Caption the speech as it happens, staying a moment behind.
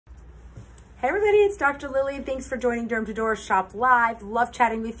Hey everybody, it's Dr. Lily. Thanks for joining Derm to Door Shop Live. Love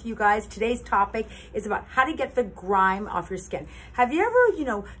chatting with you guys. Today's topic is about how to get the grime off your skin. Have you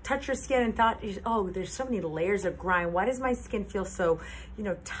ever, touched your skin and thought, oh, there's so many layers of grime. Why does my skin feel so,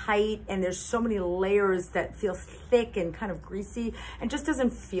 tight? And there's so many layers that feels thick and kind of greasy and just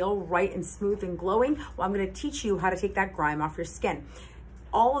doesn't feel right and smooth and glowing. Well, I'm going to teach you how to take that grime off your skin.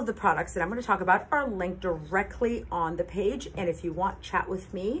 All of the products that I'm going to talk about are linked directly on the page. And if you want, chat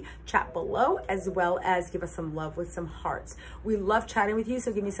with me, chat below, as well as give us some love with some hearts. We love chatting with you,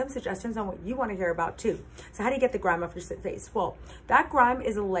 so give me some suggestions on what you want to hear about too. So how do you get the grime off your face? Well, that grime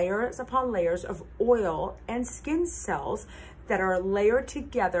is layers upon layers of oil and skin cells that are layered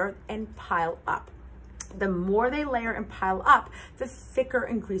together and pile up. The more they layer and pile up, the thicker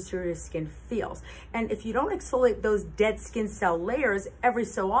and greasier your skin feels. And if you don't exfoliate those dead skin cell layers every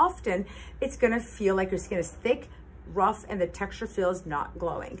so often, it's gonna feel like your skin is thick, rough, and the texture feels not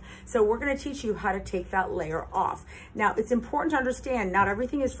glowing. So we're gonna teach you how to take that layer off. Now, it's important to understand not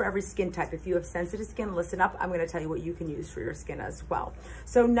everything is for every skin type. If you have sensitive skin, listen up. I'm gonna tell you what you can use for your skin as well.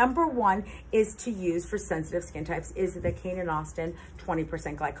 So number one is to use for sensitive skin types is the Kane & Austin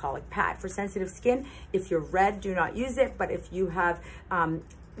 20% glycolic pad. For sensitive skin, if you're red, do not use it. But if you have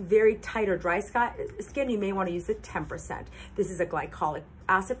very tight or dry skin, you may want to use the 10%. This is a glycolic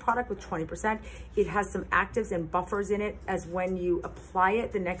acid product with 20%. It has some actives and buffers in it, as when you apply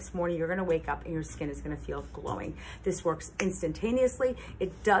it the next morning, you're going to wake up and your skin is going to feel glowing. This works instantaneously.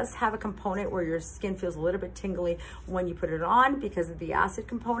 It does have a component where your skin feels a little bit tingly when you put it on because of the acid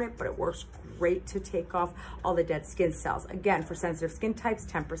component, but it works great to take off all the dead skin cells. Again, for sensitive skin types,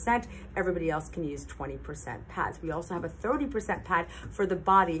 10%. Everybody else can use 20% pads. We also have a 30% pad for the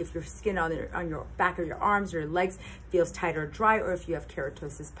body if your skin on your back of your arms or your legs feels tight or dry, or if you have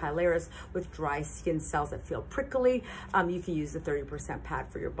keratosis pilaris with dry skin cells that feel prickly, you can use the 30% pad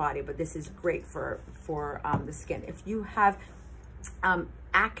for your body, but this is great for the skin. If you have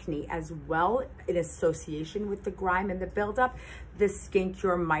acne as well in association with the grime and the buildup, this Skin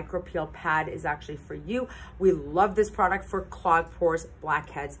Cure Micro Peel Pad is actually for you. We love this product for clogged pores,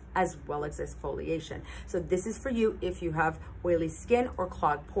 blackheads, as well as exfoliation. So this is for you if you have oily skin or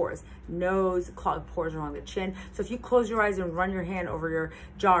clogged pores. Nose, clogged pores along the chin. So if you close your eyes and run your hand over your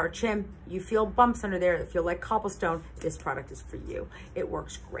jaw or chin, you feel bumps under there that feel like cobblestone, this product is for you. It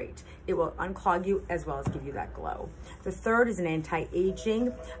works great. It will unclog you as well as give you that glow. The third is an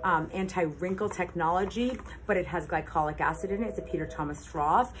anti-aging, anti-wrinkle technology, but it has glycolic acid in it. It's a Peter Thomas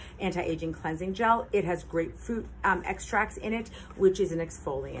Roth anti-aging cleansing gel. It has grapefruit extracts in it, which is an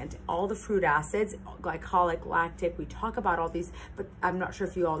exfoliant. All the fruit acids, glycolic, lactic, we talk about all these, but I'm not sure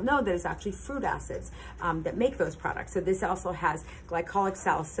if you all know that it's actually fruit acids that make those products. So this also has glycolic,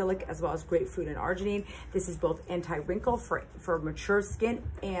 salicylic, as well as grapefruit and arginine. This is both anti-wrinkle for mature skin,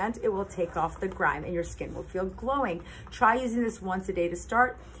 and it will take off the grime and your skin will feel glowing. Try using this once a day to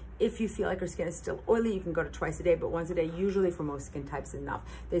start. If you feel like your skin is still oily, you can go to twice a day, but once a day, usually for most skin types, enough.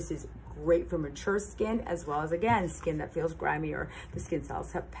 This is great for mature skin, as well as, again, skin that feels grimy or the skin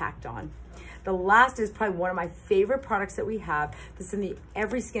cells have packed on. The last is probably one of my favorite products that we have. This is something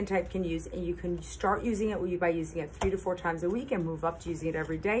every skin type can use, and you can start using it by using it 3 to 4 times a week and move up to using it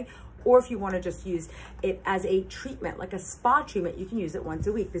every day. Or if you want to just use it as a treatment, like a spa treatment, you can use it once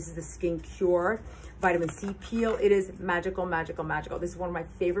a week. This is the Skin Cure Vitamin C Peel. It is magical, magical, magical. This is one of my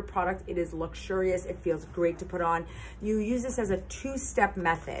favorite products. It is luxurious. It feels great to put on. You use this as a 2-step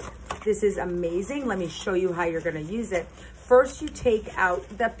method. This is amazing. Let me show you how you're going to use it. First, you take out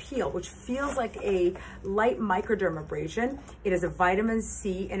the peel, which feels like a light microdermabrasion. It is a vitamin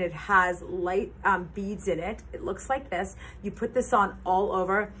C, and it has light beads in it. It looks like this. You put this on all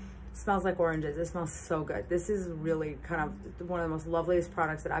over. Smells like oranges. It smells so good. This is really kind of one of the most loveliest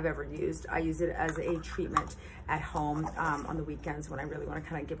products that I've ever used. I use it as a treatment at home on the weekends when I really want to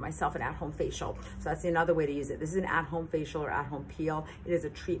kind of give myself an at-home facial. So that's another way to use it. This is an at-home facial or at-home peel. It is a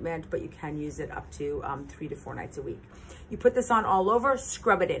treatment, but you can use it up to 3 to 4 nights a week. You put this on all over,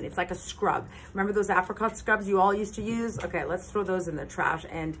 scrub it in. It's like a scrub. Remember those apricot scrubs you all used to use? Okay, let's throw those in the trash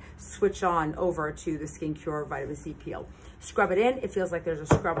and switch on over to the Skin Cure Vitamin C Peel. Scrub it in. It feels like there's a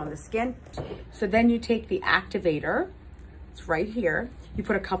scrub on the skin. So then you take the activator. It's right here. You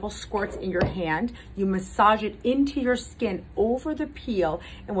put a couple squirts in your hand. You massage it into your skin over the peel.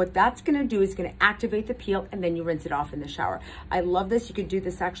 And what that's gonna do is gonna activate the peel, and then you rinse it off in the shower. I love this. You can do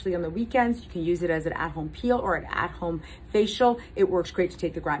this actually on the weekends. You can use it as an at-home peel or an at-home facial. It works great to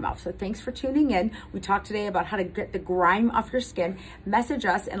take the grime off. So thanks for tuning in. We talked today about how to get the grime off your skin. Message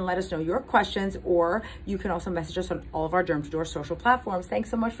us and let us know your questions, or you can also message us on all of our Derm to Door social platforms. Thanks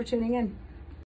so much for tuning in.